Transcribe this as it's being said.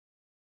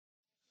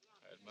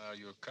admire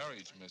your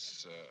courage,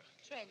 Miss...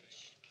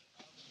 Trench.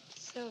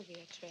 Sylvia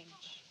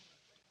Trench.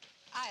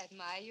 I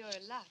admire your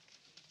luck,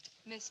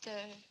 Mr.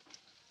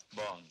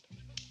 Bond.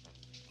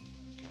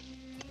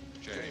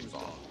 James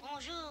Bond.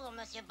 Bonjour,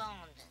 Monsieur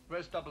Bond.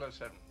 Where's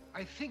 007?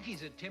 I think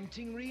he's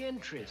attempting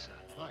re-entry, sir.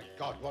 My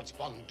God, what's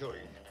Bond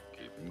doing?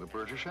 Keeping the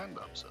British hand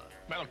up, sir.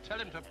 Well, tell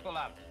him to pull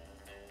out.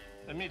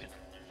 Immediately.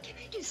 Can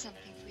I do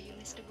something for you,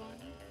 Mr.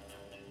 Bond?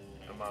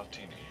 A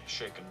martini,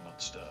 shaken,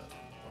 not stirred.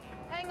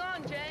 Hang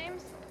on,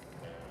 James.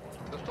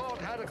 The thought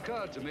had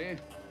occurred to me.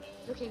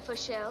 Looking for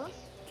shells?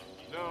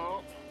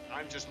 No,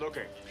 I'm just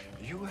looking.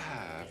 You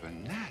have a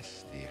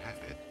nasty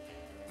habit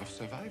of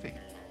surviving.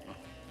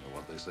 Know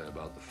what they say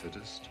about the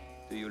fittest?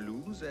 Do you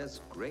lose as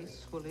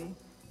gracefully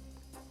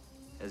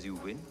as you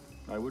win?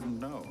 I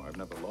wouldn't know. I've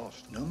never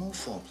lost. No more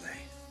foreplay.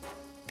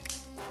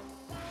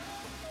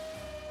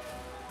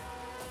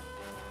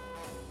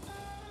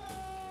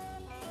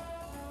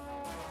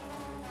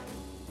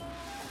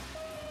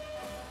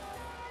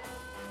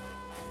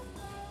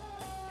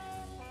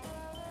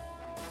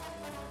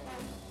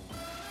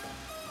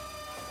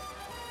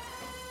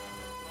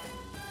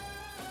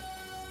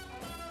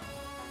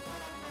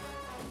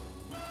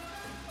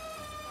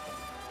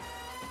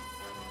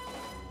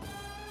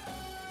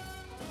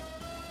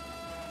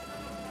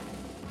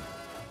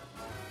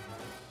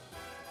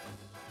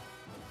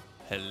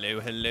 Hello,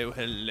 hello,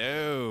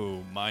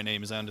 hello. My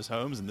name is Anders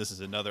Holmes, and this is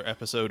another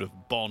episode of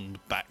Bond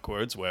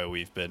Backwards, where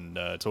we've been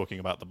talking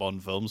about the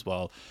Bond films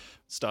while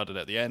started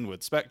at the end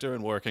with Spectre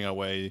and working our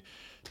way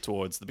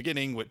towards the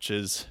beginning, which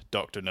is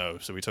Dr. No.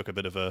 So we took a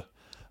bit of a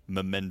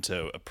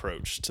memento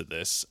approach to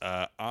this.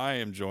 I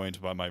am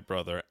joined by my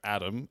brother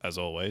Adam, as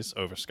always,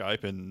 over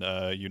Skype in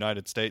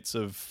United States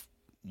of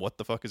what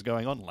the fuck is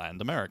going on,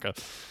 land America.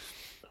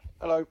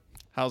 Hello.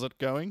 How's it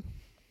going?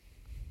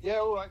 Yeah,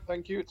 all right,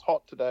 thank you. It's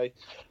hot today.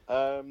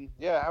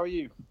 Yeah, how are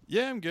you?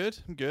 Yeah, I'm good.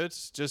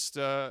 Just,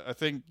 I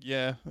think,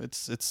 yeah,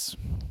 it's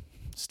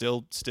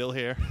still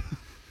here.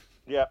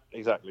 Yeah,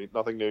 exactly.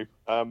 Nothing new.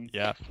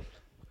 Yeah.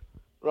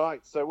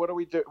 Right. So what do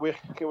we do? We're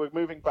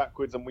moving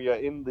backwards, and we are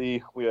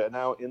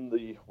now in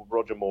the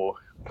Roger Moore,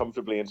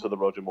 comfortably into the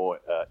Roger Moore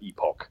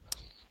epoch.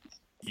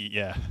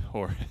 Yeah,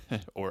 or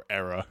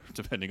era,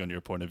 depending on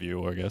your point of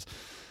view, I guess.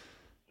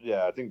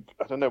 Yeah,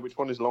 I don't know which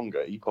one is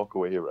longer, epoch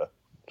or era.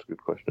 That's a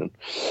good question.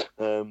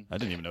 I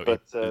didn't even know.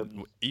 But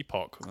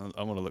epoch.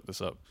 I want to look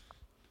this up.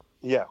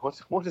 Yeah,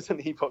 what is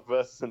an epoch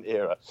versus an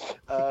era?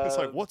 It's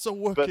like, what's a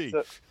Wookiee?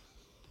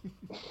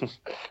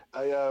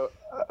 Yeah,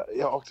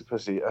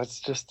 Octopussy. It's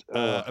just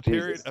a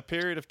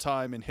period of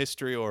time in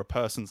history or a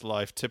person's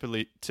life,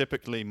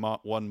 typically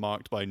one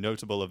marked by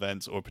notable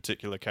events or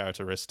particular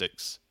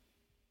characteristics.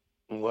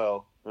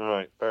 Well, all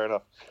right, fair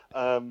enough.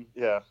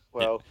 Yeah,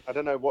 well, I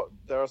don't know what.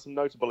 There are some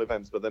notable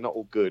events, but they're not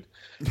all good.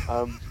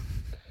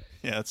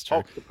 Yeah, that's true.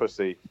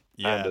 Octopussy.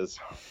 Anders.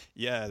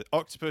 Yeah,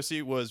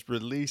 Octopussy was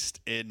released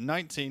in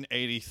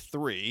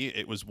 1983.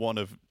 It was one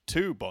of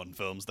two Bond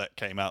films that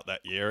came out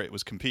that year. It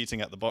was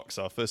competing at the box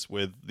office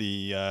with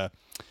the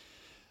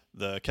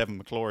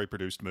Kevin McClory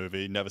produced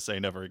movie Never Say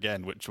Never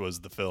Again, which was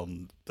the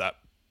film that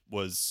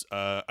was.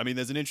 I mean,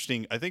 there's an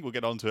interesting. I think we'll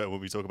get onto it when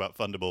we talk about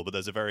Thunderball, but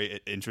there's a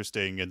very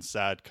interesting and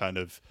sad kind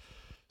of,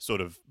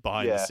 sort of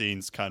behind the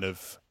scenes kind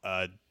of,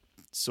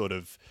 sort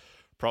of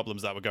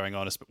problems that were going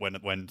on when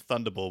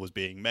Thunderball was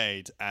being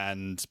made,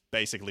 and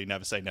basically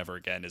Never Say Never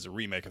Again is a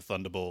remake of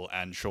Thunderball,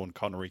 and Sean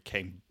Connery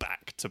came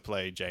back to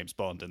play James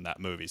Bond in that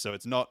movie. So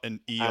it's not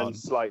an eon. And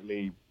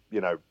slightly,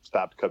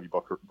 stabbed Cubby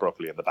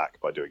Broccoli in the back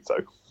by doing so.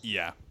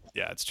 Yeah,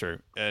 it's true.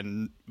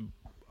 And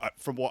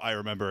from what I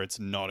remember, it's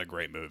not a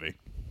great movie.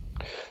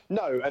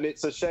 No, and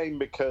it's a shame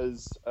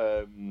because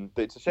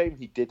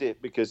he did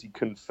it because he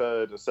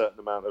conferred a certain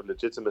amount of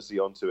legitimacy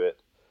onto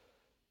it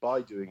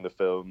by doing the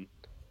film.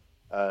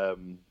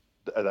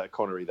 That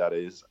Connery, that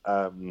is.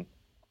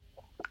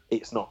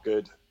 It's not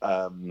good.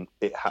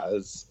 It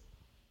has,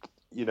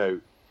 the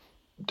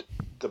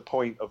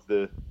point of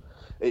the.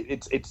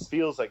 It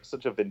feels like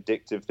such a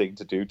vindictive thing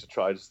to do, to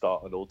try to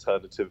start an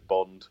alternative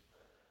Bond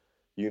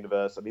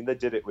universe. I mean, they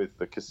did it with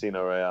the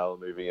Casino Royale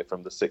movie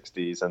from the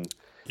 60s, and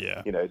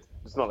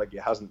it's not like it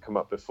hasn't come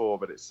up before,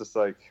 but it's just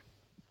like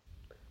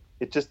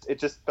it's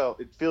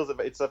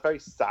a very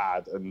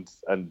sad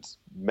and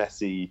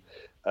messy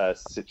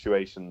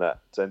situation that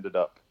ended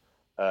up,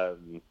 I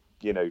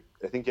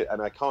think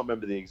and I can't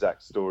remember the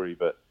exact story,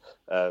 but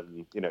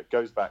it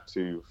goes back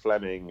to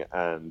Fleming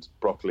and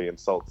Broccoli and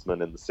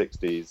Saltzman in the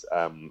 60s,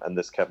 and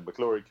this Kevin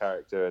McClory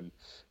character, and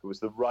it was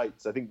the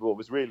rights. I think what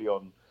was really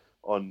on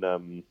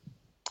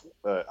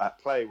at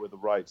play were the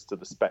rights to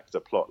the Spectre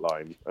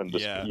plotline and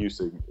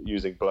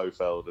using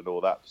Blofeld and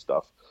all that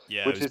stuff.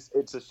 Yeah,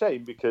 it's a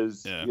shame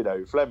because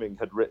Fleming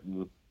had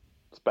written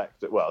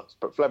Spectre. Well,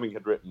 but Fleming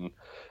had written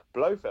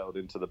Blofeld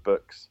into the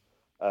books.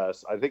 I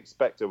think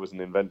Spectre was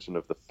an invention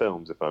of the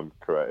films, if I'm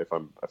correct,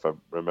 if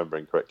I'm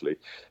remembering correctly.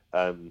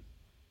 But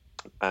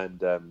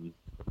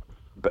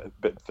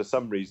for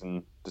some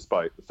reason,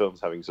 despite the films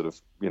having sort of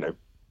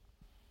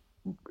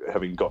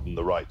having gotten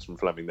the rights from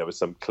Fleming, there was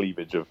some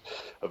cleavage of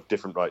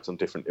different rights on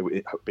different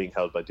being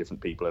held by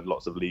different people and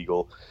lots of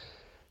legal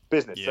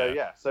business.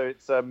 So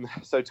it's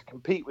so to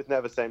compete with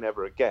Never Say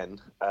Never Again,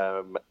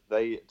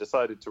 they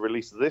decided to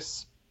release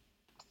this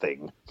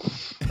thing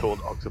called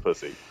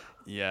Octopussy.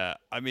 Yeah,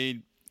 I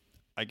mean,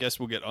 I guess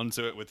we'll get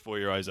onto it with For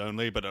Your Eyes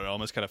Only, but it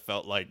almost kind of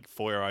felt like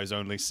For Your Eyes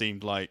Only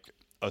seemed like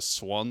a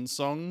swan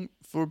song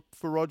for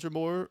Roger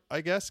Moore,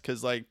 I guess,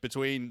 because like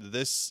between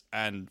this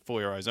and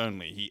For Your Eyes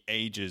Only, he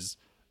ages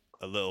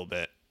a little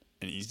bit,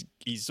 and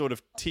he's sort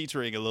of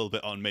teetering a little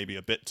bit on maybe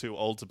a bit too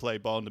old to play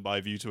Bond, and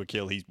by View to a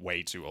Kill, he's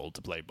way too old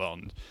to play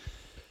Bond.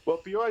 Well,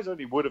 For Your Eyes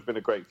Only would have been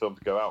a great film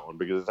to go out on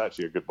because it's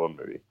actually a good Bond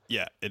movie.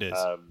 Yeah, it is.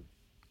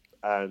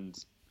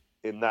 And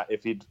in that,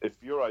 if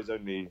Your Eyes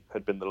Only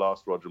had been the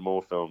last Roger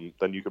Moore film,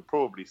 then you could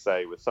probably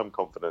say with some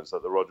confidence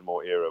that the Roger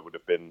Moore era would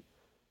have been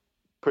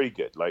pretty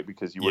good, like,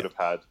 because you would have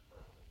had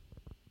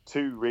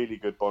two really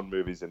good Bond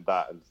movies in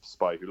that and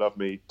Spy Who Loved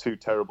Me, two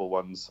terrible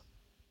ones.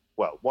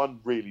 Well, one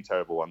really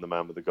terrible one, The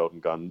Man with the Golden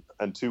Gun,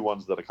 and two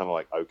ones that are kind of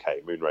like, okay,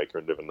 Moonraker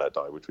and Live and Let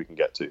Die, which we can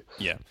get to.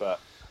 Yeah. But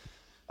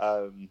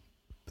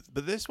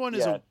this one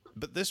is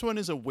this one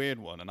is a weird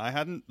one, and I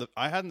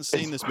hadn't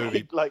seen this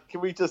movie. Like,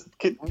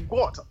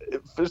 what?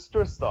 Just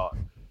to start,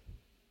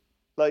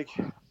 like,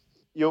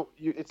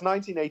 it's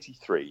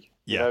 1983.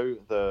 You know,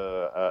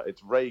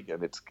 it's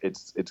Reagan, it's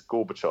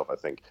Gorbachev, I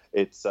think.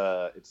 It's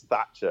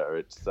Thatcher,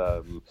 it's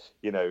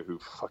you know, who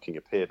fucking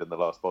appeared in the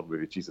last Bond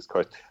movie, Jesus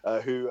Christ.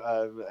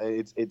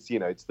 It's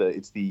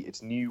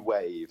new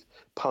wave,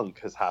 punk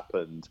has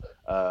happened,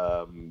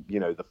 you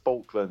know, the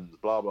Falklands,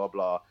 blah blah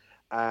blah,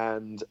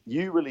 and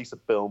you release a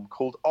film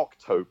called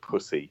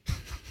Octopussy.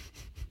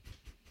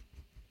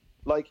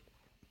 Like,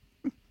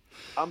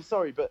 I'm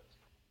sorry, but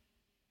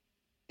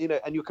you know,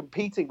 and you're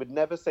competing with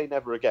Never Say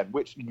Never Again,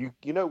 which you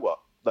know what,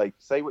 like,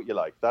 say what you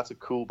like, that's a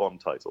cool Bond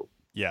title.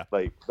 Yeah,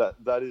 like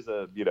that is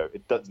a, you know,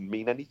 it doesn't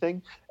mean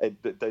anything.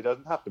 It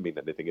doesn't have to mean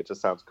anything. It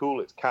just sounds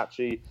cool. It's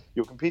catchy.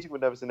 You're competing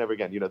with Never Say Never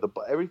Again. You know,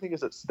 everything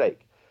is at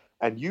stake,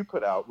 and you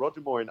put out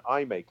Roger Moore in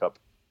eye makeup,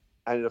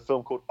 and in a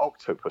film called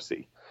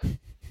Octopussy.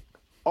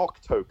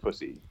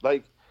 Octopussy,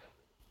 like.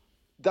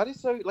 That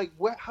is so, like,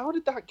 how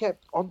did that get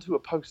onto a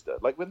poster?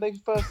 Like, when they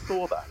first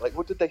saw that, like,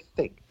 what did they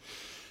think?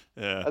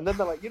 Yeah. And then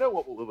they're like, you know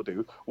what we'll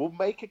do? We'll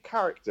make a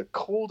character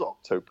called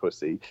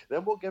Octopussy,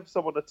 then we'll give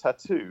someone a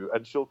tattoo,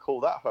 and she'll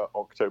call that her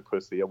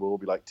Octopussy, and we'll all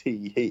be like,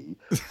 tee-hee.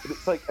 And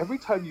it's like, every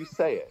time you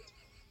say it,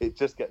 it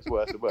just gets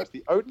worse and worse.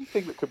 The only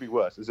thing that could be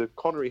worse is if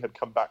Connery had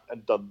come back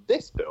and done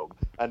this film,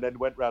 and then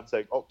went around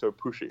saying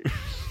Octopussy.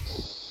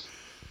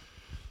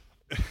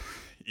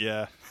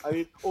 Yeah. I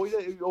mean,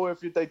 or if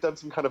they'd done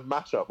some kind of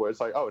mashup where it's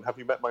like, oh, and have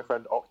you met my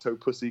friend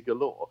Octopussy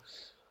Galore?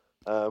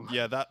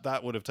 Yeah,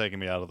 that would have taken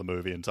me out of the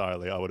movie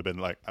entirely. I would have been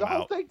like, I'm the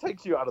whole out. thing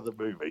takes you out of the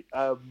movie.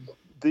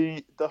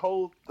 The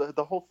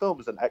whole film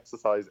is an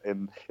exercise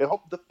in.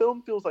 The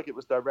film feels like it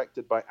was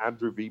directed by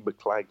Andrew V.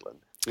 McLaglen.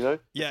 You know,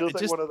 Yeah, it feels it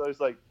like just- one of those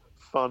like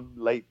fun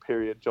late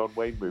period John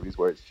Wayne movies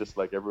where it's just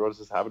like everyone's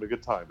just having a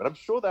good time, and I'm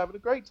sure they're having a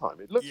great time.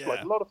 It looks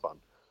like a lot of fun.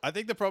 I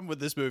think the problem with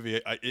this movie,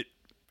 it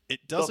Not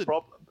doesn't. a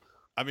problem.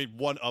 I mean,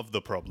 one of the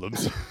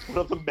problems. One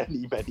of the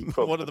many problems.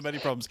 One of the many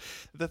problems.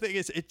 The thing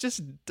is, it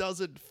just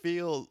doesn't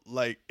feel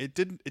like it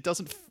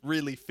doesn't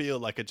really feel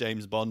like a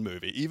James Bond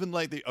movie. Even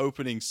like the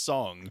opening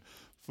song,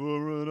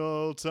 "For an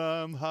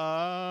All-Time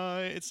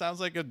High," it sounds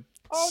like a.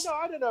 Oh no,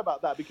 I don't know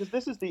about that because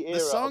this is the era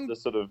song- of the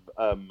sort of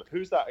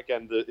who's that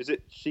again? Is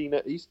it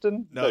Sheena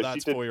Easton? No,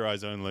 that's For Your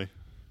Eyes Only.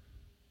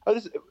 Oh,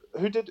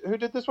 who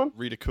did this one?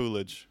 Rita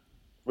Coolidge.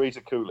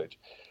 Rita Coolidge.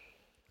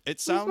 It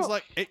sounds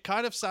like it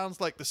kind of sounds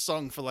like the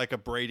song for like a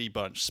Brady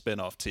Bunch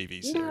spin-off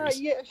TV series. Nah,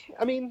 yeah,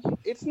 I mean,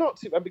 it's not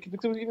too because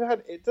we've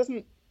had it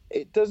doesn't.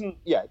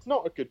 Yeah, it's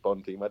not a good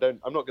Bond theme.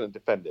 I'm not going to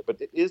defend it,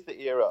 but it is the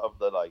era of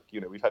the, like,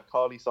 you know, we've had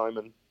Carly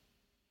Simon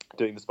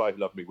doing The Spy Who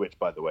Loved Me, which,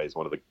 by the way, is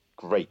one of the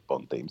great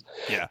Bond themes.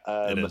 Yeah,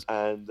 it is.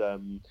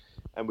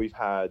 And we've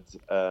had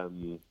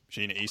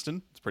Sheena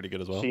Easton. It's pretty good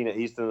as well. Sheena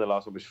Easton in the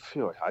last one, which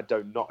I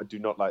do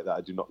not like that.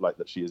 I do not like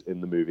that she is in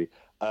the movie.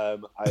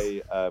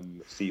 I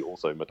see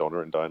also Madonna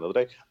in Die Another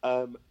Day.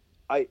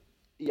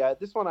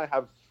 This one I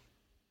have.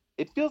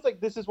 It feels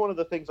like this is one of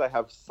the things I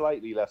have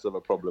slightly less of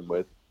a problem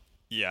with.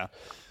 Yeah.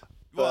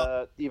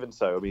 But even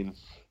so, I mean,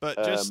 I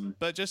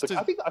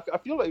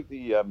feel like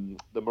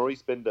the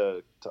Maurice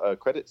Binder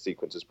credit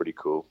sequence is pretty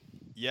cool.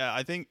 Yeah,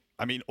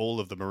 I mean, all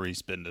of the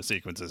Maurice Binder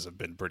sequences have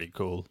been pretty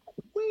cool.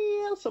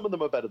 Well, some of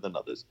them are better than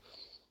others.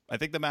 I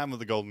think the Man with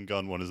the Golden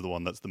Gun one is the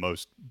one that's the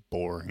most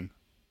boring.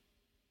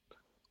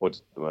 I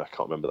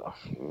can't remember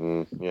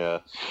that. Yeah,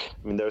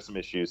 I mean, there are some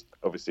issues,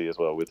 obviously, as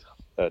well with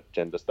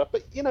gender stuff.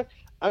 But you know,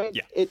 I mean,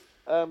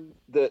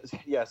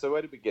 So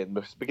where to begin?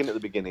 Let's begin at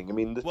the beginning. I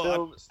mean, the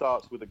film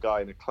starts with a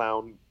guy in a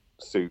clown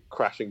suit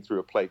crashing through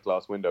a plate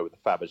glass window with a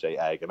Fabergé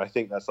egg, and I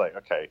think that's like,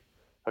 okay,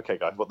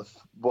 guys,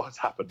 what's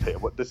happened here?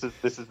 This is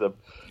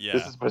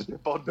supposed to be a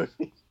Bond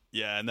movie.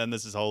 Yeah, and then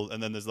there's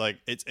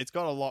it's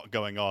got a lot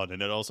going on,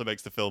 and it also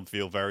makes the film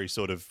feel very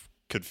sort of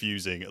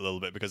confusing a little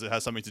bit because it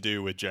has something to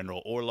do with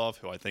General Orlov,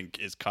 who I think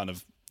is kind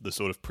of the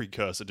sort of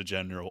precursor to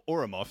General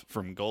Oromov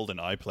from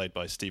GoldenEye, played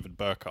by Steven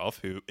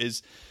Berkoff, who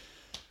is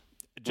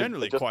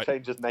generally just quite...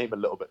 change his name a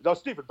little bit. No,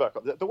 Steven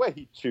Berkoff. The way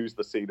he chews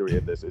the scenery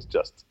in this is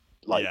just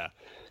like... Yeah.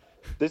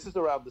 This is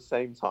around the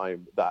same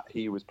time that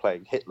he was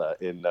playing Hitler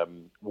in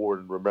War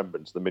and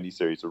Remembrance, the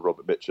miniseries of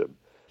Robert Mitchum.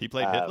 He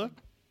played Hitler?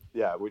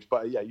 Yeah,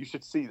 you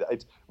should see that.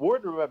 It's War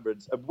and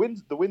Remembrance.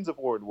 The Winds of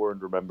War and War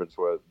and Remembrance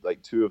were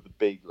like two of the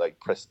big,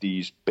 like,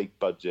 prestige, big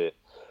budget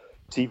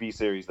TV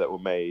series that were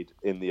made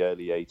in the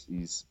early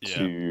 80s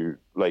to,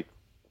 like,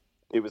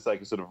 it was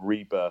like a sort of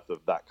rebirth of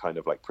that kind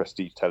of, like,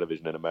 prestige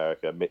television in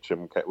America.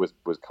 Mitchum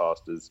was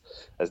cast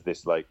as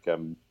this, like,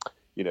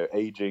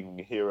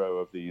 aging hero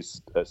of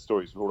these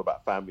stories, all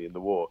about family in the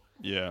war.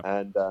 Yeah.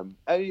 And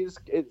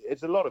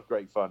it's a lot of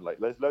great fun. Like,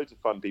 there's loads of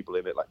fun people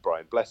in it. Like,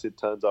 Brian Blessed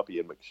turns up.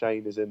 Ian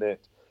McShane is in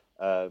it.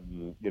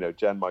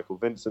 Jan Michael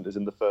Vincent is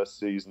in the first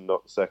season,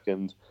 not the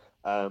second.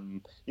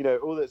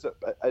 All this.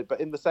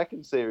 But in the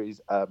second series,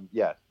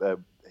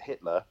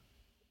 Hitler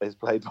is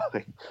played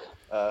by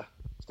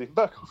Steven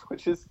Berkoff,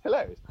 which is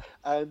hilarious.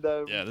 And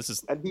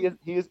and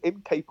he is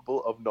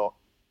incapable of not,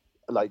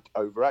 like,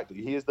 overacting.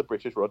 He is the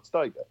British Rod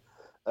Steiger.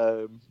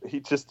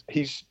 He's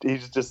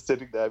just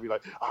sitting there and be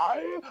like,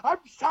 I'm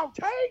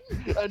shouting,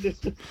 and it's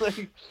just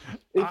like,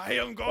 I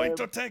am going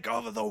to take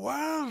over the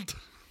world.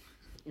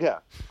 Yeah,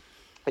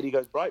 and he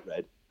goes bright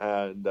red,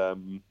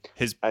 and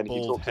his and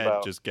bald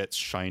head just gets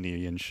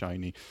shiny and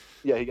shiny.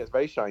 Yeah, he gets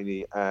very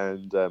shiny,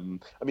 and I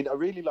mean, I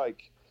really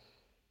like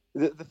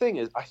the thing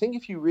is, I think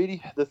if you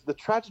really the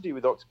tragedy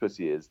with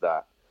Octopussy is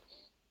that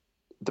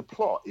the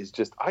plot is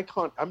just,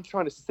 I'm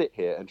trying to sit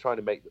here and trying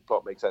to make the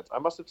plot make sense. I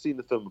must have seen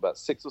the film about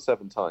 6 or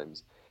 7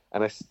 times,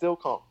 and I still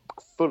can't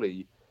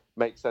fully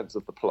make sense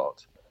of the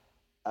plot.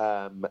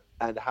 And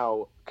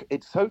how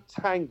it's so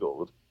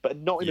tangled, but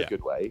not in a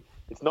good way.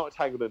 It's not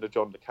tangled in a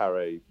John le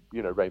Carré,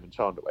 Raymond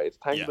Chandler way. It's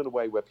tangled in a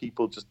way where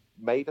people just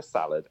made a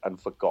salad and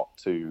forgot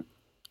to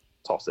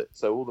toss it.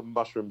 So all the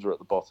mushrooms are at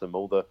the bottom,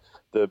 all the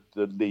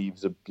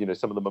leaves are,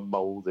 some of them are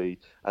moldy,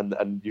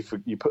 and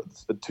you put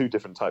 2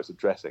 different types of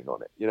dressing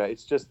on it.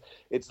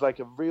 It's like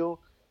a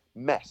real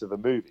mess of a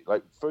movie.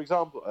 Like, for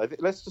example,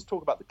 let's just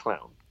talk about the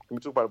clown. Can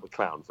we talk about the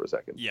clown for a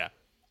second? Yeah.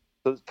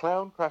 So the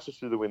clown crashes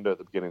through the window at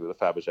the beginning with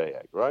a Fabergé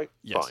egg, right?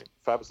 Yes.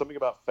 Fine. Something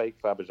about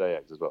fake Fabergé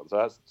eggs as well.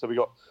 So we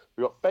got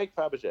fake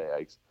Fabergé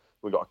eggs.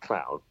 We got a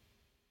clown,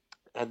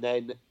 and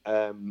then.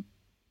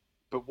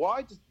 But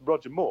why does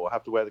Roger Moore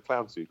have to wear the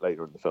clown suit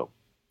later in the film?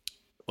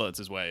 Well, it's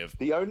his way of...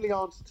 The only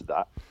answer to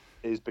that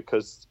is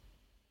because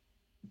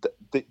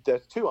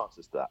there's 2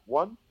 answers to that.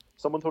 1,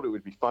 someone thought it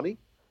would be funny.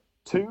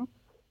 2,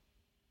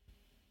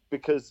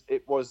 because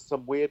it was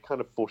some weird kind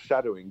of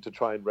foreshadowing to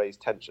try and raise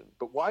tension.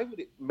 But why would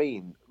it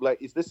mean...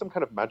 Like, is this some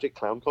kind of magic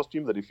clown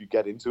costume that if you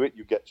get into it,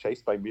 you get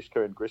chased by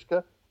Mishka and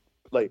Grishka?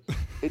 Like,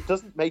 it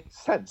doesn't make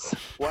sense.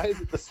 Why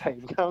is it the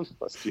same clown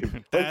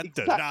costume? That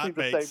does not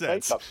make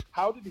sense. Makeup.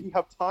 How did he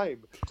have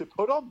time to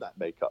put on that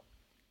makeup?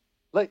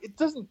 Like, it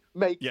doesn't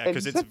make any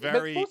sense. It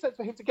makes more sense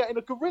for him to get in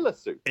a gorilla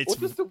suit, or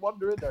just to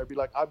wander in there and be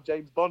like, "I'm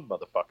James Bond,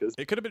 motherfuckers."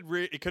 It could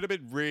have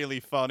been really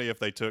funny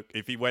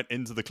if he went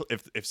into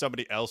if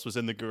somebody else was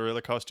in the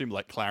gorilla costume,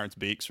 like Clarence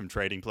Beeks from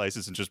Trading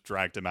Places, and just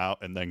dragged him out,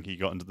 and then he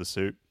got into the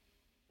suit.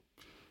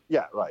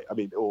 Yeah, right. I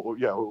mean, or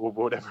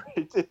whatever.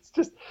 It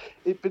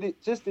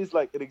just is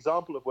like an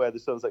example of where the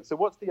film's like. So,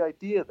 what's the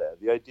idea there?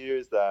 The idea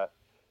is that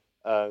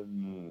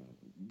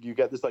you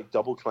get this like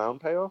double clown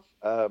payoff.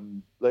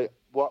 Like,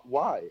 what?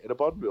 Why in a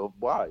Bond film?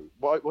 Why?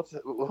 What's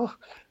it?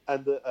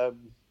 And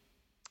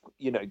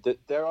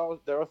there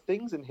are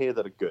things in here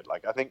that are good.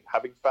 Like, I think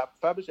having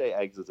Fabergé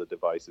eggs as a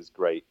device is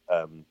great.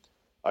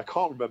 I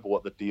can't remember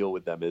what the deal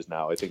with them is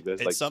now. I think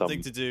there's like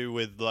something to do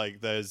with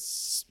like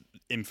there's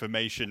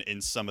information in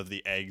some of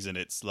the eggs, and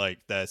it's like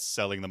they're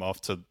selling them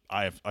off to.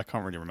 I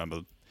can't really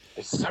remember.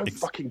 It's so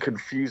fucking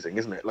confusing,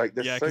 isn't it? Like,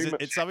 there's so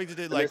much. It's something to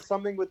do like there's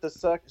something with the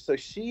circus. So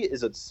she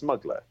is a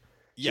smuggler.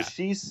 Yeah, so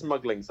she's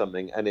smuggling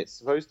something, and it's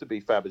supposed to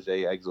be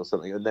Fabergé eggs or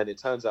something, and then it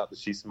turns out that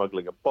she's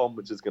smuggling a bomb,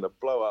 which is going to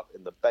blow up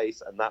in the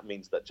base, and that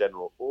means that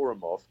General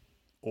Orlov,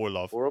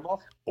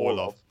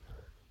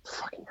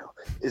 fucking hell,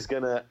 is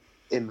going to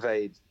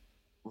invade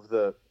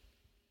the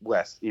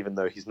West, even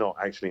though he's not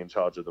actually in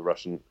charge of the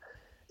Russian.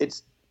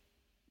 It's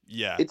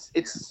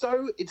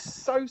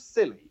so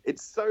silly.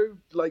 It's so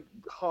like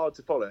hard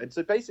to follow, and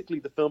so basically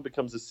the film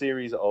becomes a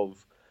series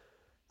of,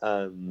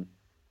 a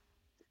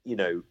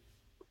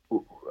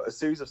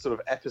series of sort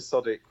of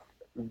episodic,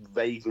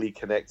 vaguely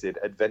connected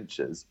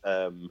adventures.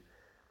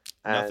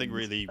 Nothing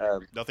really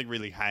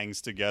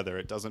hangs together.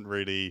 It doesn't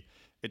really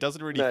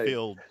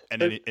feel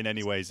in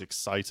any ways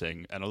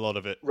exciting, and a lot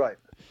of it right.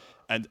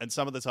 And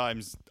some of the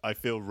times I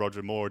feel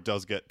Roger Moore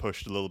does get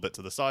pushed a little bit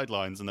to the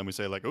sidelines, and then we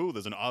say like, oh,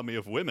 there's an army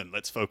of women.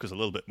 Let's focus a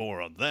little bit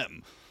more on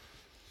them.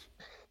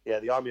 Yeah,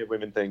 the army of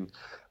women thing,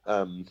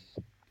 that's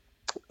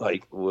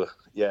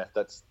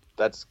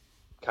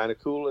kind of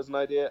cool as an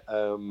idea.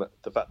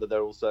 The fact that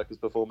they're all circus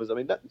performers, I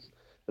mean,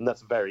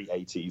 that's very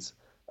 80s.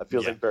 It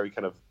feels like very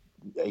kind of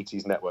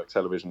 80s network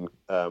television.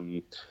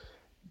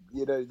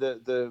 you know,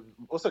 the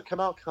also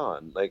Kamal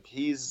Khan, like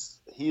he is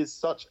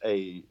such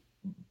a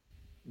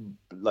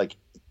like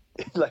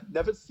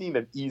never seen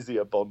an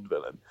easier Bond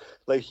villain.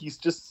 Like he's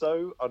just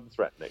so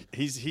unthreatening.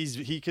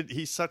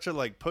 He's such a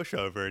like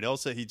pushover, and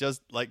also he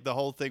does like the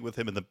whole thing with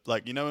him in the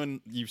like, you know,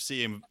 when you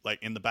see him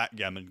like in the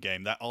backgammon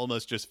game, that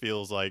almost just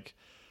feels like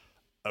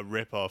a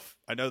rip-off.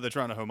 I know they're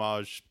trying to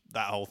homage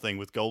that whole thing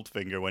with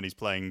Goldfinger when he's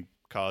playing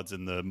cards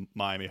in the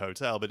Miami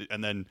hotel, but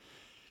and then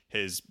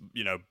his,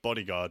 you know,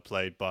 bodyguard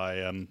played by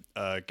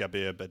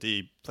Gabir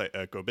Bedi,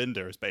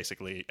 Gobinder, is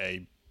basically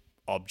a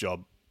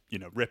Oddjob, you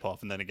know,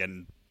 rip-off, and then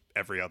again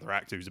every other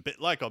actor who's a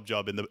bit like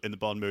Oddjob in the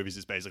Bond movies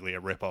is basically a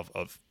rip-off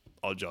of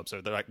Oddjob,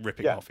 so they're like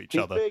ripping off each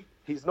other. He's big,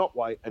 he's not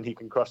white, and he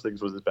can crush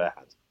things with his bare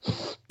hands.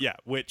 Yeah,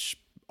 which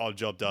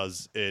Oddjob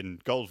does in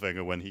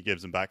Goldfinger when he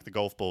gives him back the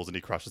golf balls and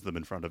he crushes them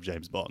in front of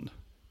James Bond.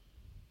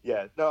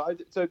 Yeah, no,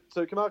 so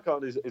Kamal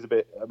Khan is a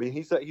bit. I mean,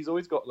 he's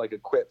always got like a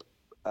quip,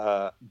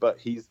 but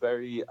he's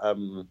very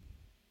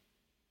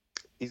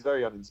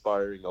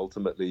uninspiring.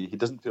 Ultimately, he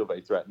doesn't feel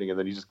very threatening, and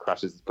then he just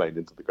crashes his plane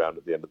into the ground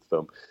at the end of the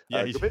film.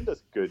 Yeah,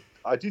 Govinda's good.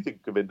 I do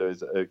think Govinda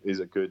is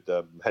a good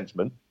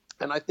henchman,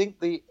 and I think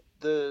the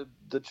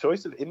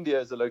choice of India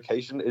as a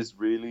location is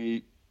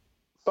really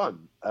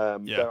fun.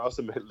 There are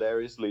some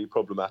hilariously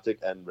problematic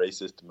and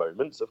racist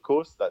moments, of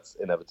course. That's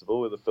inevitable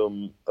with a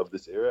film of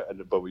this era,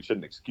 but we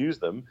shouldn't excuse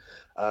them.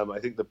 I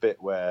think the bit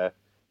where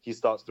he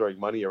starts throwing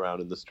money around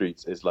in the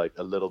streets is like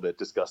a little bit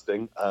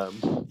disgusting.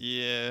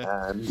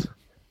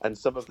 And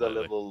some of the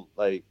little,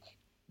 like,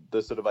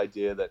 the sort of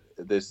idea that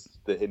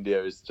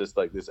India is just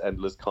like this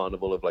endless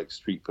carnival of like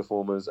street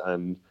performers,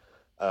 and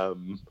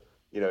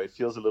you know, it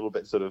feels a little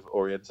bit sort of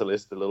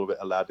Orientalist, a little bit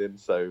Aladdin.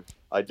 So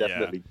I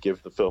definitely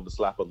give the film a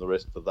slap on the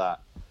wrist for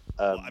that.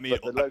 But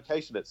the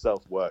location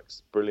itself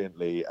works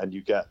brilliantly, and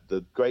you get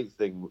the great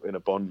thing in a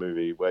Bond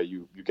movie where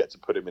you get to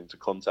put him into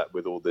contact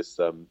with all this,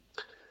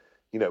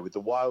 you know, with the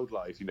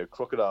wildlife, you know,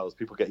 crocodiles,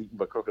 people get eaten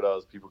by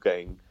crocodiles, people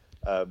getting,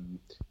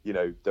 you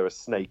know, there are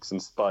snakes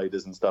and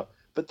spiders and stuff.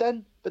 But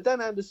then,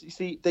 Anders, you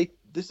see,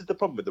 this is the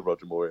problem with the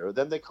Roger Moore era.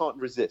 Then they can't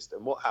resist,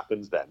 and what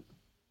happens then?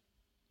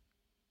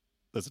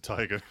 There's a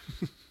tiger.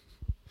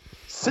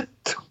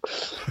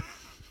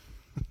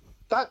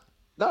 No.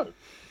 No.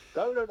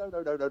 Yeah,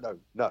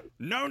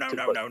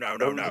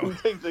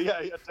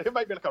 you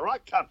make me look a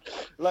right cunt.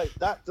 Like,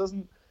 that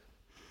doesn't.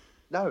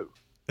 No.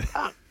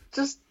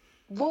 Just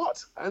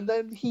what? And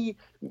then he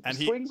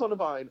swings on a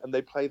vine, and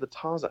they play the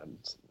Tarzan.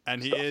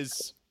 And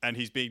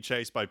he's being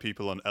chased by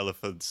people on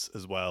elephants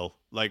as well.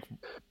 Like,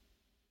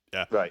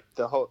 yeah. Right.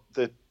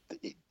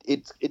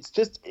 It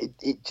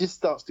just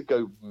starts to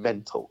go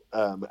mental,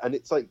 and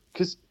it's like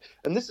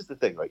and this is the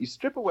thing, right? You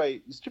strip away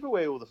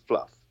all the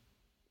fluff,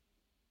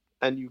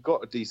 and you've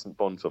got a decent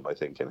Bond film, I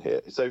think, in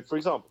here. So, for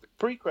example, the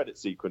pre-credit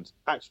sequence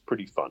actually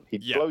pretty fun. He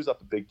blows up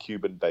a big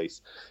Cuban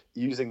base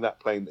using that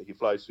plane that he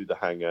flies through the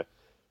hangar.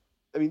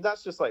 I mean,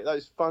 that's just like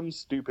those fun,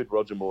 stupid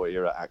Roger Moore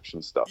era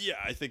action stuff. Yeah,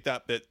 I think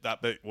that bit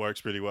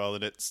works really well,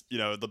 and it's, you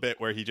know, the bit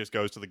where he just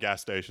goes to the gas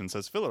station and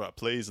says, "Fill her up,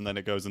 please," and then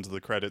it goes into the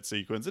credit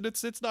sequence, and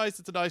it's nice.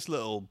 It's a nice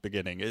little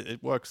beginning.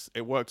 It works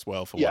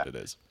well for what it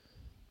is.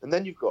 And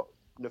then you've got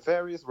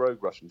nefarious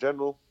rogue Russian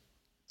general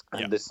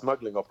and this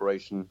smuggling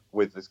operation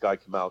with this guy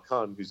Kamal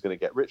Khan, who's going to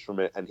get rich from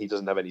it, and he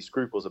doesn't have any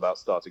scruples about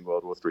starting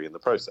World War III in the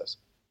process.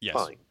 Yes.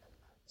 Fine.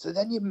 So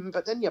then you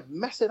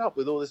mess it up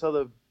with all this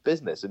other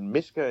business, and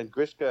Mishka and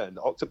Grishka and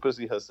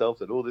Octopussy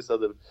herself and all this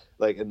other,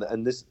 like, and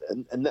then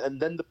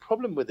the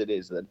problem with it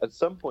is that at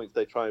some points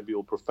they try and be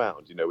all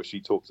profound, you know, where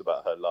she talks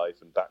about her life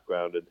and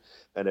background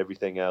and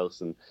everything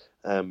else, and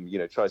you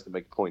know, tries to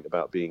make a point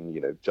about being,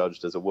 you know,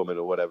 judged as a woman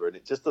or whatever, and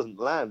it just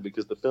doesn't land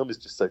because the film is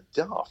just so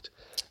daft.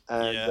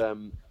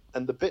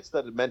 And the bits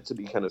that are meant to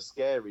be kind of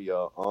scary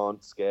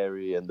aren't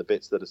scary, and the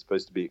bits that are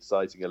supposed to be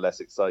exciting are less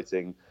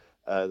exciting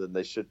than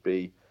they should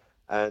be.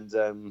 And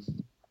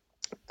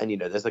you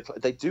know, there's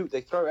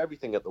they throw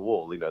everything at the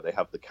wall. You know, they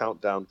have the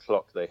countdown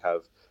clock, they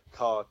have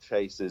car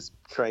chases,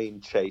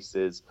 train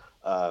chases.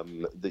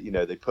 You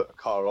know, they put a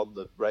car on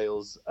the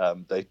rails.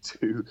 They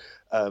do.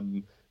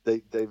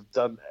 They've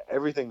done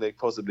everything they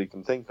possibly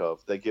can think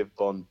of. They give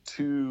Bond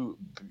two,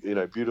 you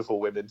know, beautiful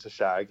women to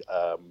shag.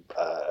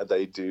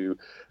 They do,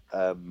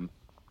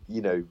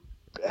 you know,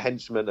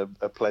 henchmen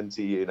are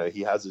plenty. You know,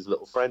 he has his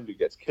little friend who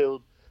gets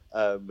killed.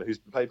 Who's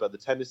played by the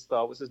tennis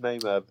star? What's his name?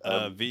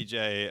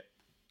 Vijay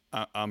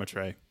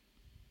Amatre.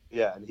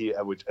 Yeah, and he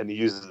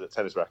uses a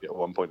tennis racket at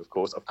one point. Of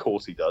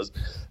course he does,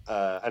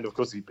 and of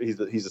course he's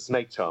a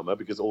snake charmer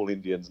because all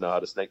Indians know how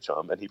to snake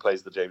charm, and he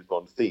plays the James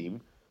Bond theme,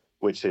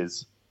 which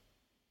is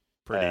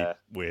pretty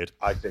weird.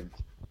 I think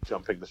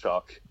jumping the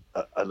shark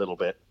a little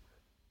bit,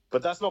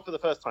 but that's not for the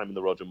first time in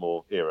the Roger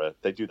Moore era.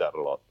 They do that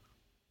a lot.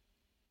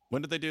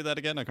 When did they do that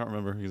again? I can't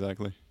remember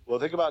exactly. Well,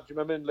 think about. Do you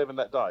remember in Live and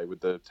Let Die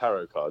with the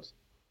tarot cards?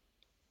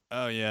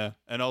 Oh, yeah.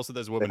 And also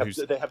there's a woman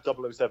they have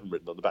 007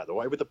 written on the back.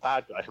 Why would the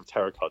bad guy have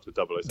tarot cards with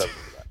 007 on the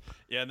back?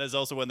 Yeah, and there's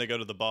also when they go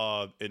to the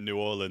bar in New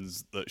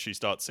Orleans that she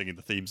starts singing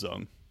the theme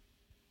song.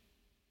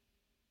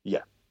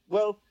 Yeah.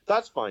 Well,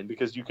 that's fine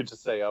because you could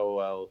just say, oh,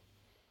 well,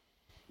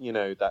 you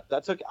know,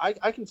 that's okay.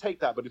 I can take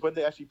that, but when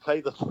they actually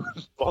play the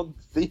Bond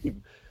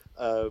theme,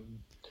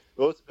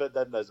 but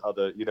then there's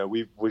other, you know,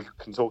 we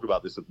can talk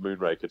about this with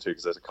Moonraker too,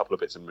 because there's a couple of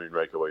bits in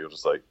Moonraker where you're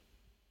just like,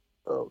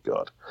 oh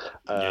god.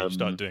 Yeah, you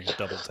start doing a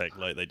double take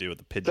like they do with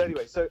the pigeon. But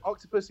anyway, so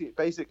Octopussy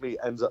basically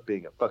ends up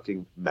being a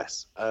fucking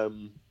mess.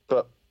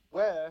 But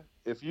where,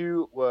 if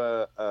you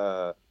were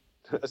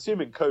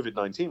assuming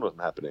COVID-19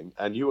 wasn't happening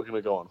and you were going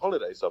to go on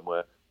holiday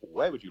somewhere,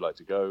 where would you like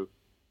to go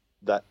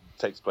that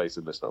takes place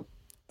in this film?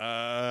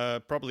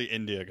 Probably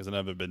India, because I've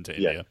never been to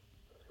India.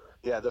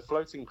 Yeah, the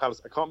floating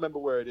palace. I can't remember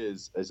where it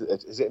is. Is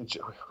it in?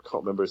 I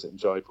can't remember. Is it in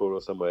Jaipur or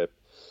somewhere?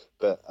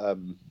 But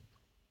I'm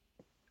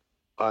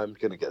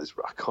gonna get this.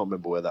 I can't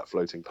remember where that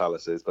floating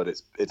palace is, but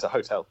it's a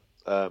hotel.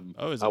 Is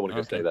it? I want to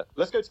go stay there.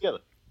 Let's go together.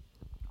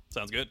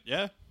 Sounds good.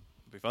 Yeah,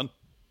 it'll be fun.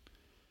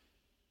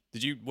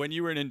 When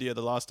you were in India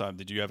the last time,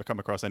 did you ever come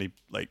across any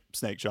like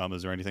snake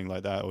charmers or anything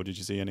like that, or did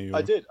you see any? Or...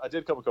 I did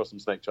come across some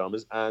snake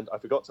charmers, and I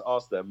forgot to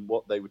ask them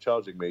what they were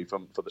charging me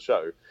for the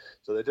show.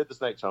 So they did the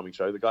snake charming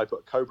show. The guy put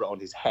a cobra on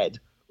his head,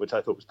 which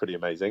I thought was pretty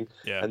amazing.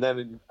 Yeah.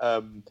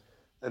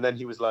 And then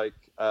he was like,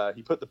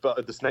 he put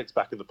the snakes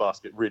back in the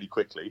basket really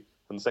quickly,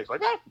 and the snakes were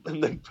like, ah!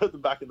 And then put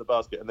them back in the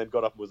basket, and then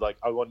got up and was like,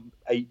 I want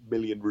 8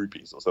 million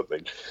rupees or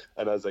something.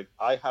 And I was like,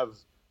 I have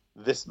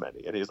this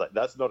many, and he was like,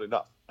 that's not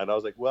enough. And I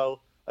was like,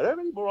 well, I don't have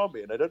any more on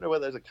me, and I don't know where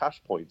there's a cash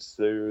point,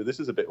 so this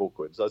is a bit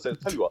awkward. So I said,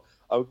 tell you what,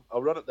 I'll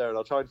run up there and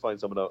I'll try and find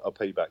someone. I'll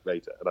pay you back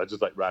later. And I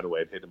just like ran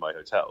away and hid in my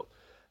hotel.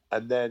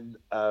 And then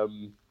I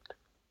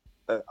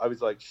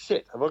was like,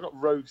 shit, have I got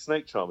rogue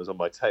snake charmers on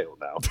my tail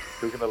now?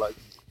 Who are gonna like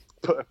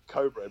put a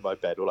cobra in my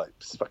bed or like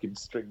fucking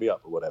string me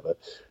up or whatever?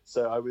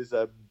 So I was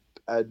and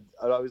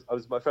I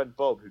was my friend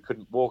Bob, who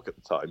couldn't walk at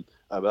the time.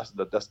 That's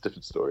a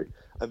different story.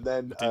 And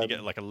then did you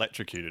get like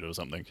electrocuted or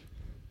something?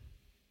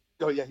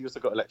 Oh yeah, he also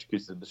got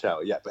electrocuted in the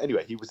shower. Yeah, but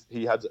anyway, he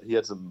had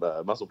some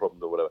muscle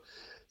problems or whatever.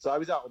 So I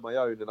was out on my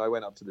own, and I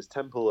went up to this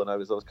temple, and I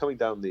was coming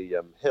down the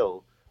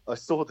hill. I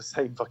saw the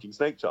same fucking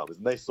snake charmers,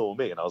 and they saw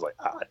me, and I was like,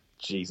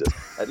 Jesus!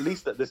 At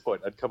least at this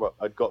point, I'd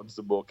gotten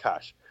some more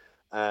cash,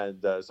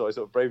 and so I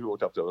sort of bravely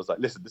walked up to them. I was like,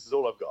 listen, this is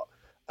all I've got,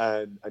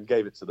 and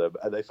gave it to them,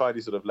 and they finally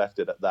sort of left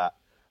it at that.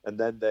 And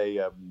then they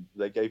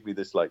gave me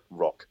this like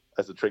rock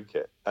as a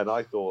trinket, and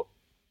I thought.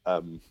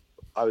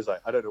 I was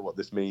like, I don't know what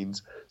this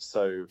means.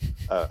 So,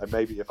 and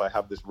maybe if I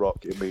have this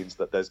rock, it means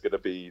that there's going to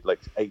be like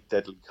 8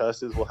 deadly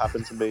curses will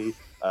happen to me.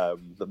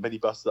 The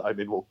minibus that I'm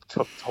in will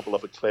topple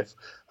off a cliff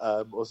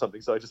or something.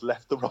 So I just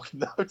left the rock in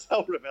the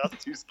hotel room. I was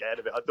too scared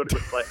of it. I thought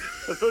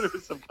it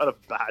was some kind of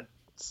bad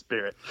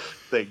spirit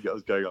thing that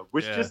was going on,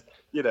 which just,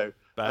 you know,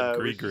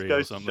 which just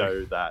goes to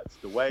show that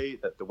the way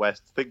that the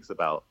West thinks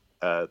about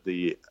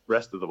the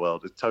rest of the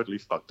world is totally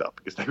fucked up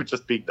because they were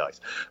just being nice.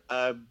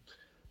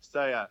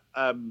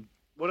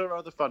 What are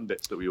other fun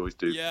bits that we always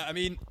do? Yeah, I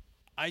mean,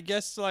 I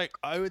guess like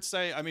I would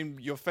say, I mean,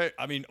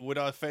 would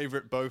our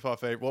favorite,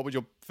 what would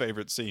your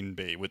favorite scene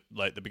be? With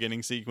like the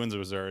beginning sequence, or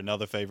was there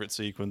another favorite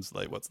sequence?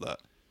 Like, what's that?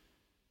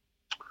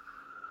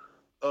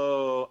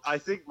 Oh, I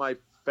think my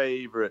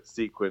favorite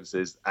sequence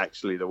is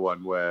actually the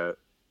one where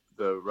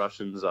the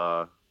Russians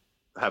are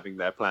having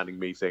their planning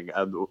meeting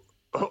and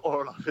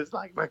Orlov is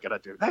like, we're going to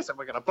do this and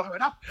we're going to blow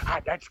it up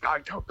and it's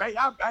going to be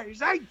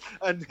amazing.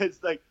 And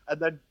it's like, and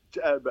then,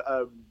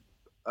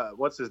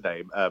 what's his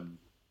name?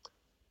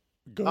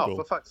 Gogol. Oh,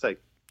 for fuck's sake.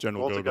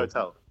 General Walter Gogol.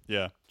 Gotell.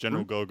 Yeah,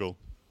 General Gogol.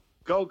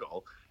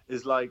 Gogol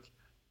is like,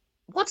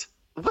 what?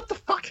 What the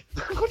fuck?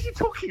 What are you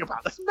talking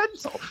about? That's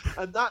mental.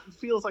 And that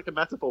feels like a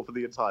metaphor for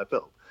the entire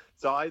film.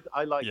 So I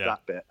like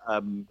that bit.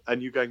 And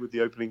you going with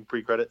the opening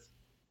pre-credits?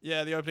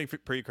 Yeah, the opening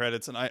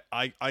pre-credits. And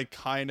I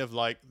kind of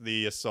like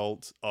the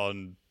assault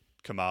on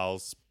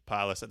Kamal's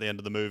palace at the end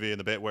of the movie and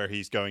the bit where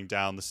he's going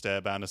down the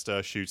stair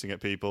banister shooting at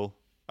people.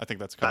 I think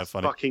that's kind of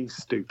funny. That's fucking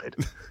stupid.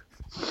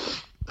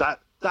 that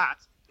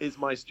is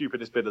my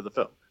stupidest bit of the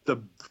film.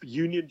 The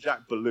Union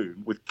Jack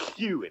balloon with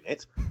Q in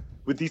it,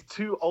 with these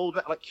two old,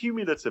 like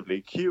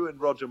cumulatively, Q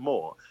and Roger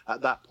Moore at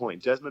that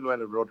point, Jesmond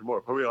Manuel and Roger Moore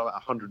are probably about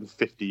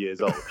 150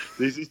 years old.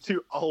 There's these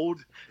two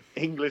old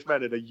English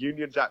men in a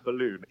Union Jack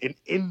balloon in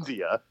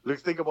India.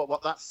 Think about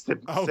what that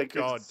symbol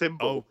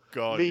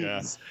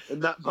means in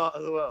that part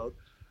of the world.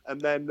 And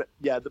then,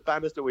 the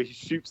banister where he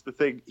shoots the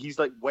thing, he's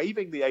like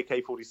waving the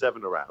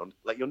AK-47 around,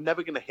 like you're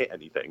never going to hit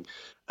anything.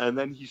 And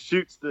then he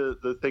shoots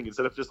the thing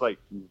instead of just like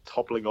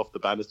toppling off the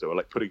banister or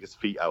like putting his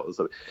feet out or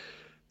something.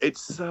 It's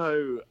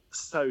so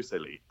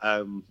silly.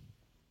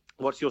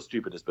 What's your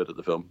stupidest bit of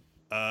the film?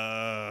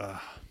 I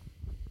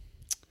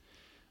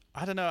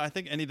don't know. I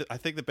think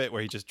the bit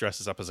where he just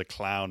dresses up as a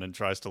clown and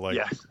tries to like.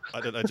 Yes.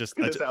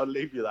 I'll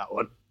leave you that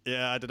one.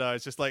 Yeah, I don't know.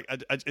 It's just like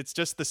it's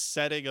just the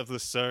setting of the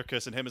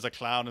circus and him as a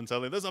clown and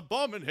telling there's a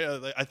bomb in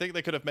here. I think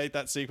they could have made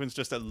that sequence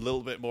just a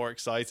little bit more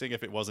exciting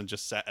if it wasn't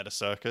just set at a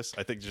circus.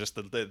 I think just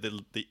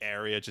the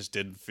area just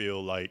didn't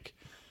feel like.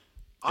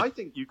 I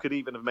think you could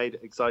even have made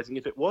it exciting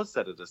if it was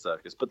set at a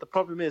circus. But the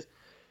problem is,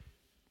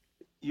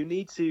 you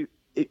need to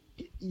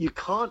you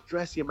can't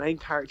dress your main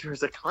character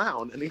as a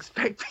clown and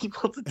expect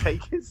people to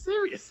take it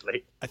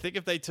seriously. I think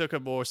if they took a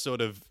more sort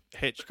of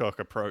Hitchcock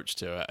approach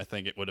to it, I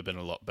think it would have been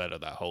a lot better,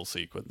 that whole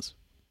sequence.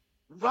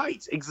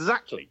 Right,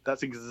 exactly.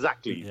 That's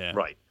exactly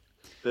right.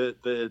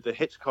 The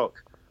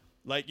Hitchcock,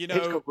 like, you know,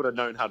 Hitchcock would have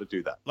known how to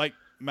do that. Like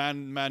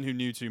Man Who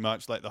Knew Too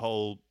Much, like the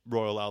whole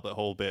Royal Albert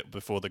Hall bit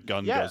before the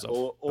gun goes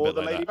off. Or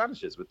the lady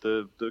vanishes with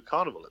the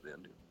carnival at the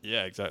end.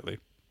 Yeah, exactly.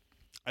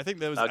 I think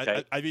there was.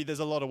 Okay. I mean, there's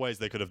a lot of ways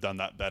they could have done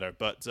that better,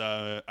 but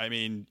I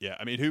mean,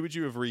 who would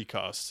you have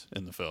recast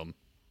in the film?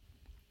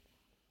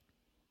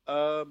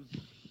 Oh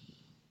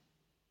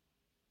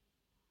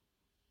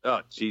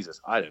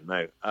Jesus, I don't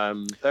know.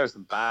 There are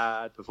some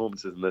bad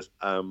performances in this.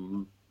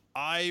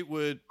 I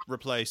would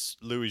replace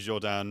Louis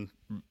Jourdan,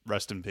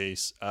 rest in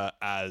peace,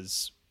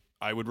 as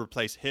I would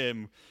replace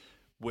him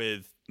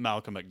with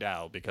Malcolm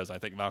McDowell, because I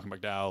think Malcolm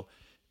McDowell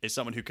is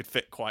someone who could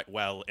fit quite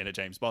well in a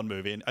James Bond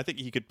movie, and I think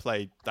he could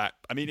play that.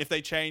 I mean, if they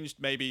changed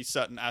maybe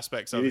certain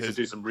aspects of his... You need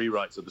to do some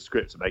rewrites of the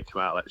script to make him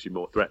out actually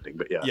more threatening,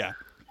 but yeah. Yeah.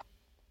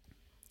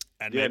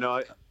 And yeah,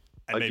 maybe,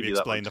 maybe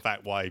explain the one.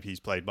 fact why he's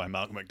played by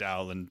Malcolm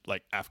McDowell and,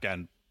 like,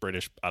 Afghan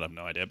British, I have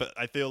no idea. But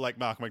I feel like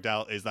Malcolm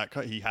McDowell is that...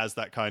 He has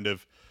that kind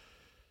of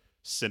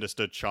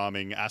sinister,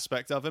 charming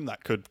aspect of him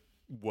that could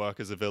work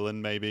as a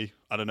villain, maybe.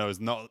 I don't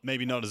know.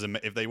 Maybe not as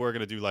a... If they were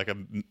going to do like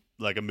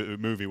a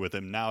movie with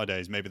him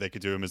nowadays, maybe they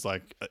could do him as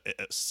like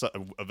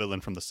a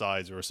villain from the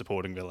sides or a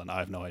supporting villain. I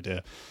have no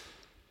idea.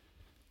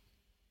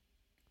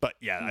 But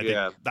yeah, I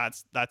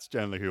think that's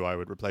generally who I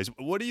would replace.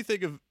 What do you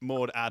think of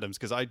Maud Adams?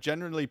 Because I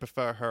generally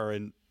prefer her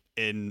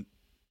in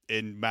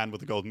Man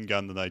with the Golden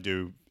Gun than I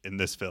do in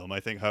this film.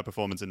 I think her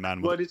performance in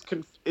Man with... Well,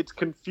 it's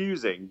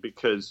confusing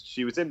because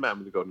she was in Man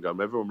with the Golden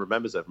Gun. Everyone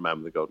remembers her from Man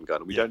with the Golden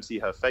Gun. And we don't see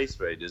her face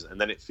for ages, and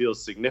then it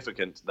feels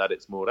significant that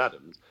it's Maud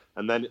Adams.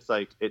 And then it's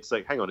like,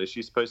 hang on, is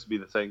she supposed to be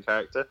the same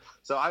character?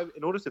 So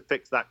in order to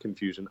fix that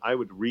confusion, I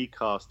would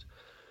recast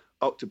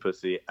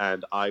Octopussy,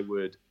 and I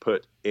would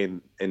put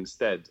in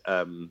instead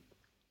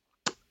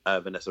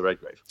Vanessa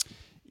Redgrave.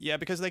 Yeah,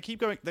 because they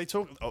keep going. They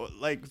talk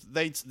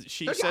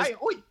She says.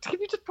 Can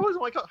you just pause?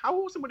 Oh, how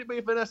awesome would it be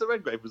if Vanessa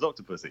Redgrave was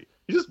Octopussy?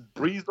 You just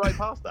breezed right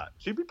past that.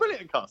 She'd be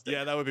brilliant at casting.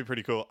 Yeah, that would be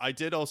pretty cool. I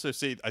did also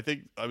see. I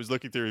think I was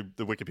looking through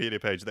the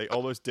Wikipedia page. They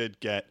almost did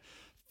get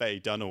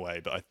Faye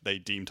Dunaway, but they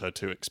deemed her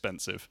too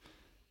expensive.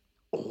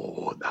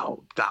 Oh,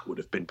 no, that would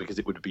have been because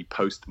it would be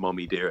post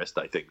Mommy Dearest.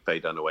 I think Faye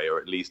Dunaway, or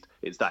at least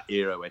it's that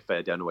era where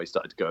Faye Dunaway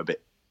started to go a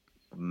bit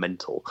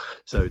mental.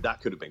 So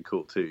that could have been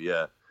cool too.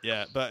 Yeah.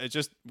 Yeah, but it's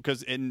just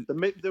because in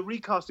the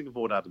recasting of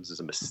Maud Adams is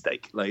a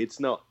mistake. Like it's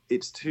not.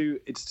 It's too.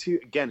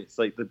 Again, it's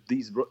like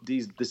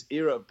this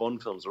era of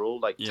Bond films are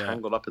all like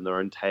tangled up in their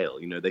own tail.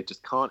 You know, they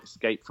just can't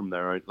escape from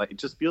their own. Like it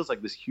just feels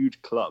like this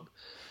huge club,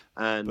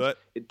 and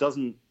it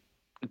doesn't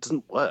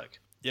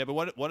work. Yeah, but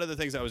one of the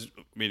things I was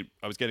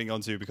getting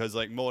onto, because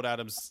like Maud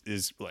Adams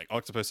is like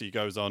Octopussy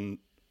goes on.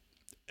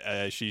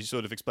 She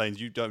sort of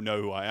explains, you don't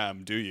know who I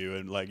am, do you?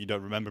 And like, you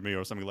don't remember me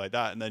or something like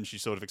that. And then she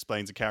sort of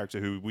explains a character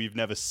who we've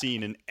never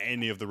seen in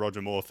any of the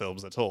Roger Moore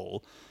films at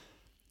all.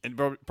 It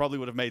probably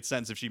would have made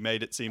sense if she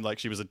made it seem like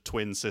she was a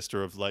twin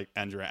sister of like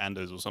Andrea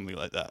Anders or something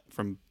like that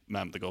from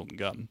Man with the Golden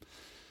Gun.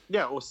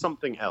 Yeah, or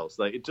something else.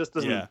 Like it just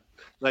doesn't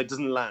it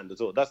doesn't land at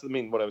all. That's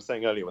what I was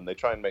saying earlier. When they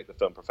try and make the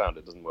film profound,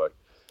 it doesn't work.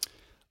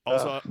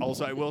 Also,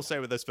 I will say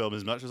with this film,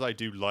 as much as I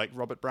do like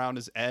Robert Brown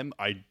as M,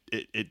 I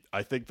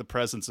think the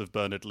presence of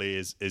Bernard Lee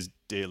is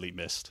dearly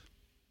missed.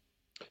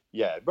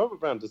 Yeah, Robert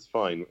Brown does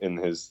fine in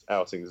his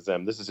outings as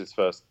M. This is his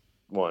first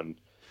one.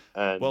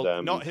 And,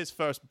 not his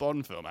first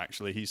Bond film,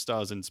 actually. He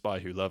stars in Spy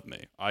Who Loved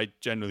Me. I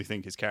generally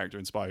think his character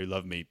in Spy Who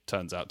Loved Me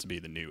turns out to be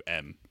the new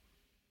M.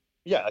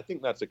 Yeah, I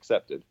think that's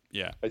accepted.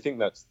 Yeah. I think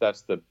that's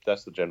the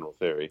general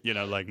theory. You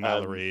know, like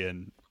Mallory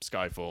in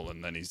Skyfall,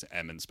 and then he's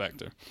M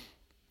Inspector.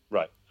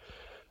 Right.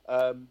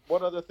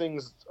 What other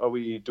things do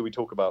we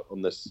talk about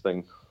on this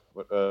thing?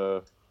 We've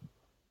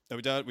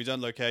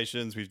done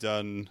locations. We've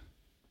done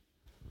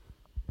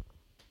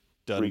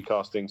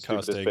recasting,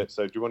 stupidest bit.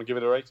 So do you want to give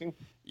it a rating?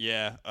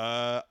 Yeah,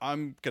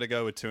 I'm gonna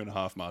go with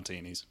 2.5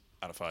 martinis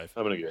out of 5.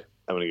 I'm gonna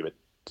give it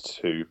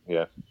 2.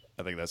 Yeah.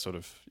 I think that's sort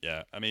of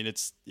I mean,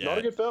 it's not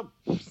a good film.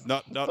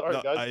 Not.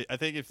 Sorry, guys. I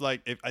think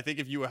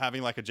if you were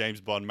having like a James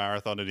Bond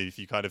marathon, and if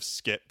you kind of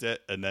skipped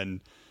it, and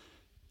then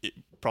it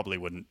probably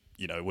wouldn't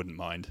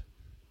mind.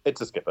 It's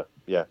a skipper,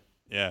 yeah.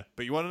 Yeah,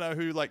 but you want to know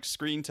who like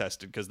screen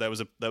tested? Because there was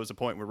a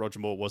point where Roger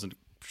Moore wasn't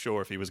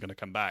sure if he was going to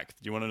come back.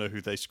 Do you want to know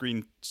who they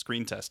screen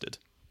tested?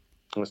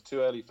 It was too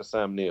early for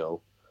Sam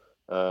Neill.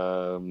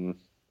 Who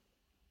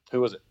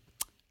was it?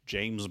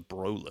 James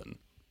Brolin.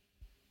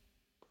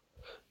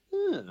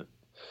 An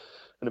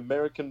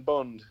American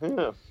Bond.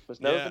 It's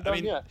never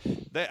been done yet.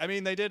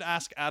 They did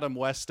ask Adam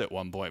West at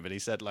one point, but he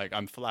said like,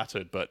 "I'm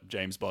flattered, but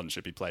James Bond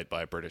should be played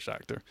by a British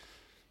actor."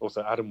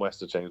 Also, Adam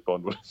West as James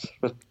Bond was.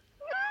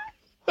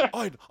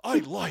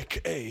 I'd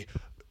like a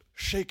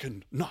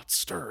shaken, not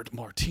stirred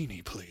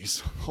martini,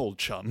 please, old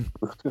chum.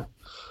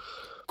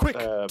 Quick,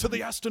 to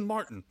the Aston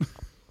Martin.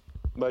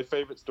 My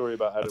favourite story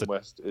about Adam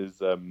West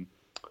is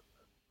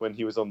when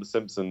he was on The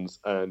Simpsons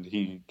and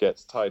he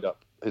gets tied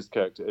up. His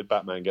character,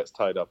 Batman, gets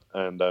tied up,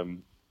 and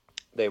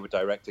they were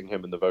directing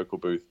him in the vocal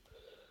booth,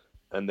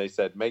 and they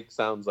said, "Make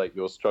sounds like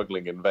you're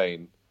struggling in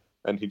vain,"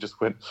 and he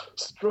just went,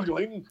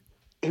 "Struggling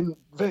in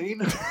vain."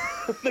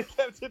 They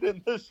kept it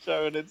in the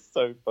show, and it's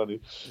so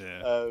funny.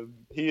 Yeah.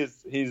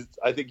 He's.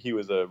 I think he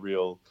was a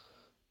real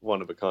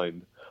one of a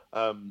kind.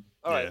 All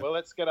right, well,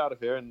 let's get out of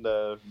here and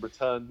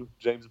return.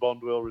 James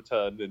Bond will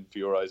return in For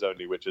Your Eyes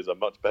Only, which is a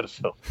much better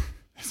film.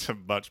 It's a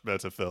much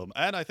better film,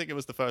 and I think it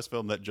was the first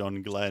film that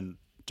John Glenn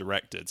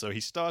directed. So he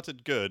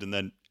started good and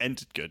then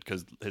ended good,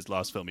 because his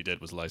last film he did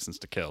was License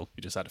to Kill.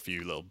 He just had a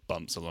few little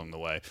bumps along the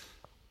way.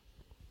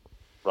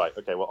 Right,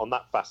 okay, well, on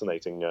that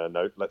fascinating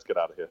note, let's get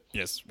out of here.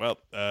 Yes, well,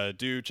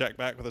 do check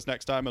back with us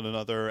next time on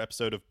another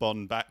episode of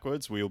Bond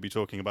Backwards. We will be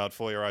talking about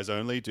For Your Eyes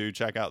Only. Do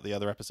check out the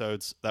other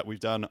episodes that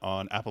we've done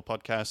on Apple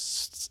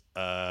Podcasts.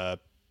 I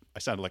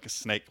sounded like a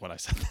snake when I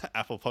said that.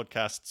 Apple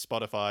Podcasts,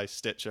 Spotify,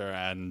 Stitcher,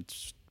 and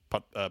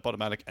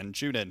Podomatic and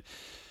TuneIn.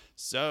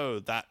 So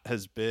that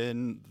has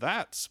been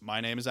that. My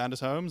name is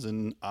Anders Holmes,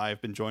 and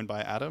I've been joined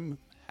by Adam.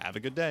 Have a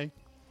good day.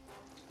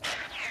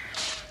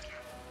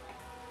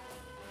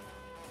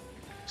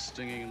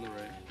 Stinging in the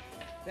rain.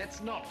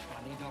 That's not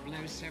funny,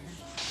 007.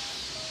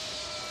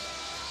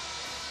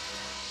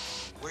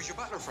 Where's your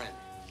butler friend?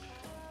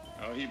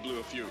 Oh, he blew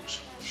a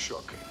fuse.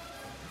 Shocking.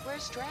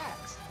 Where's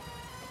Drax?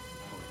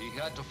 Oh, he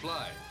had to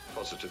fly.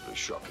 Positively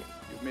shocking.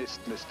 You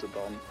missed Mr.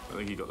 Bond. I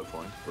think he got the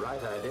point.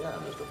 Right idea,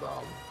 Mr.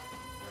 Bond.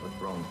 But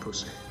wrong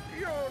pussy.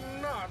 You're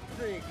not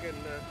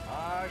thinking that.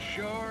 I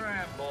sure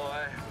am,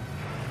 boy.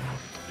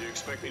 Do you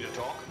expect me to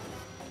talk?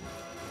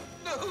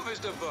 No,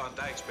 Mr. Bond,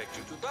 I expect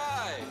you to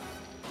die.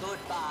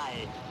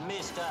 Goodbye,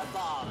 Mr.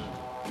 Bond.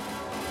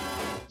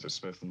 It's a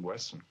Smith &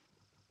 Wesson.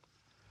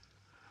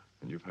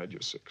 And you've had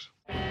your 6.